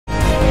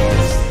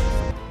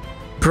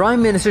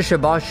Prime Minister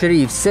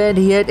Shehbaz said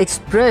he had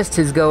expressed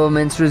his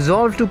government's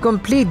resolve to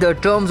complete the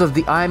terms of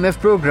the IMF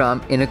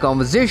program in a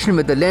conversation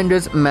with the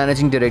lender's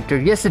managing director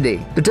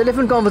yesterday. The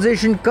telephone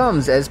conversation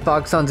comes as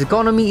Pakistan's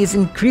economy is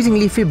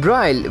increasingly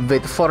febrile,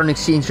 with foreign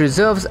exchange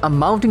reserves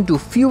amounting to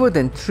fewer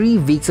than 3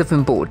 weeks of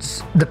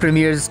imports. The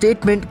Premier's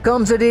statement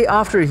comes a day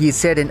after he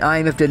said an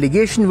IMF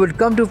delegation would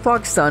come to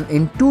Pakistan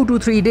in 2 to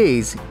 3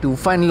 days to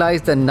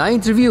finalize the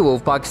 9th review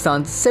of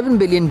Pakistan's $7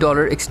 billion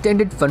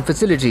extended fund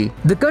facility.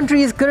 The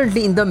country is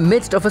currently in the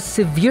midst of a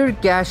severe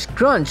cash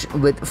crunch,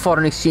 with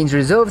foreign exchange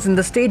reserves in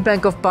the State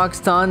Bank of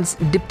Pakistan's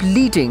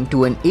depleting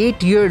to an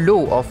 8-year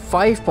low of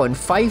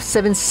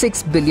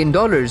 $5.576 billion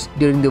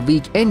during the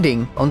week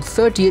ending on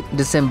 30th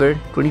December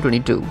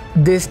 2022.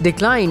 This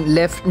decline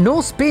left no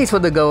space for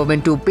the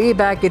government to pay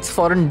back its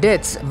foreign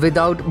debts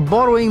without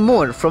borrowing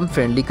more from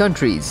friendly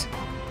countries.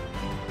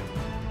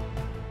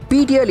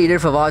 PTI leader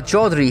Fawad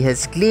Chaudhry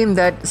has claimed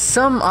that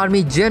some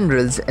army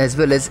generals as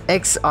well as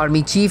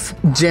ex-army chief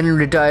General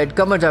retired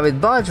Qamar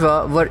Javed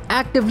Bajwa were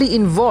actively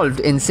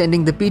involved in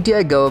sending the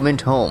PTI government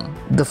home.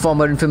 The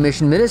former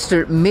information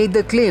minister made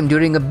the claim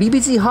during a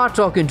BBC Hard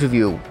Talk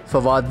interview.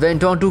 Fawad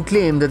went on to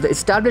claim that the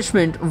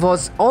establishment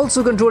was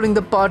also controlling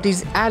the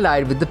parties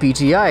allied with the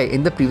PTI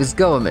in the previous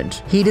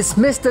government. He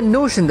dismissed the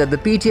notion that the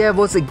PTI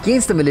was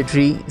against the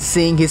military,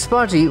 saying his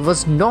party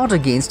was not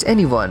against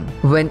anyone.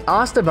 When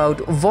asked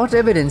about what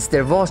evidence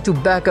there was to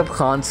back up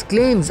Khan's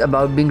claims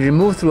about being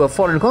removed through a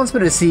foreign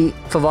conspiracy,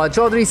 Fawad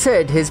Chaudhry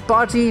said his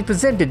party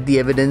presented the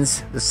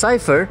evidence, the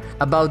cipher,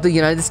 about the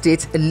United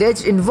States'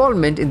 alleged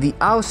involvement in the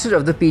ouster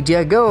of the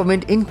PTI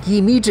government in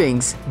key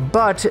meetings,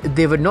 but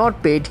they were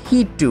not paid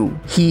heed to.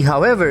 He,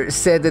 however,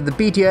 said that the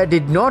PTI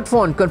did not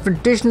want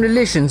confrontational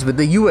relations with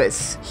the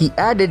US. He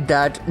added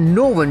that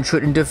no one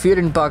should interfere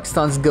in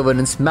Pakistan's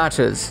governance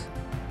matters.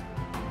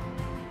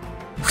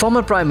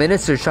 Former Prime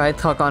Minister Shahid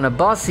Khaqan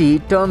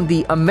Abbasi termed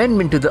the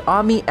amendment to the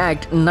Army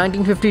Act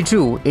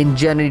 1952 in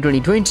January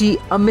 2020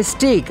 a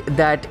mistake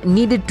that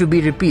needed to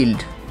be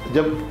repealed.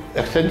 जब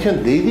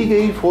extension दे दी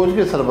गई फौज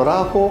के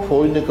सरबराह को,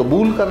 फौज ने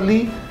कबूल कर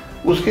ली,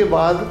 उसके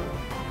बाद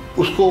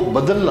उसको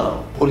बदलना,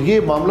 और ये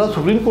मामला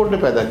सुप्रीम कोर्ट ने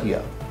पैदा किया।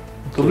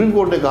 सुप्रीम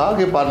कोर्ट ने कहा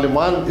कि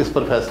पार्लियामान इस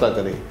पर फैसला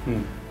करे,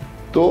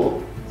 तो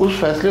उस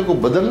फैसले को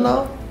बदलना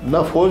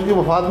ना फौज के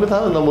मफाद में था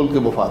ना मुल्क के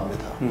मफाद में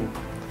था।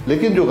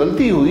 लेकिन जो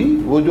गलती हुई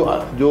वो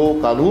जो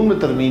कानून में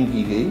तरमीम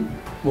की गई,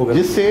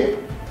 जिससे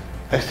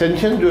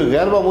एक्सटेंशन जो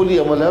गैर मामूली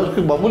अमल है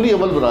उसको मामूली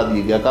अमल बना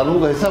दिया गया,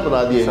 कानून का हिस्सा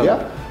बना दिया गया,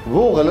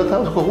 वो गलत है,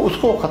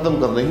 उसको खत्म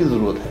करने की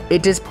जरूरत है।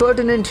 It is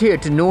pertinent here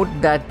to note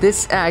that this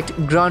act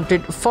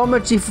granted former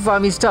Chief of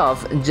Army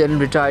Staff General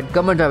retired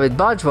Qamar Javed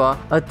Bajwa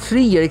a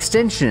 3-year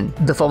extension.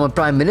 The former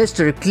Prime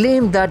Minister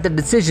claimed that the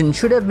decision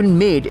should have been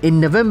made in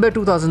November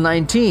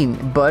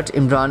 2019, but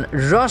Imran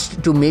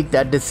rushed to make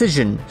that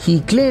decision.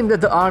 He claimed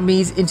that the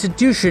Army's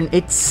institution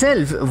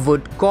itself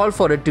would call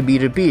for it to be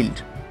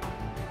repealed.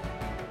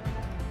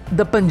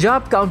 The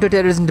Punjab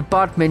Counter-Terrorism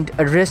Department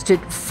arrested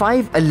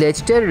 5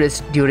 alleged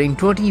terrorists during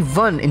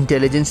 21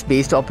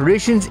 intelligence-based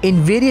operations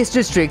in various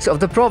districts of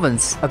the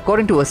province,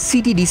 according to a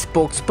CTD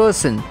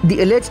spokesperson.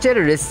 The alleged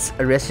terrorists,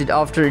 arrested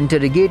after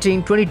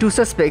interrogating 22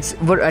 suspects,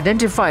 were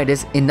identified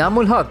as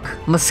Inamul Haq,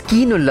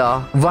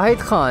 Maskeenullah, Wahid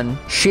Khan,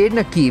 Sher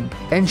Naqib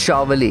and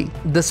Shah Wali.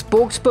 The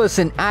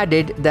spokesperson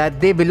added that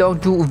they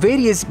belong to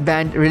various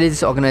banned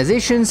religious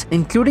organizations,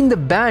 including the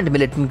banned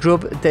militant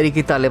group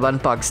Tehreek-e-Taliban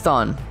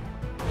Pakistan.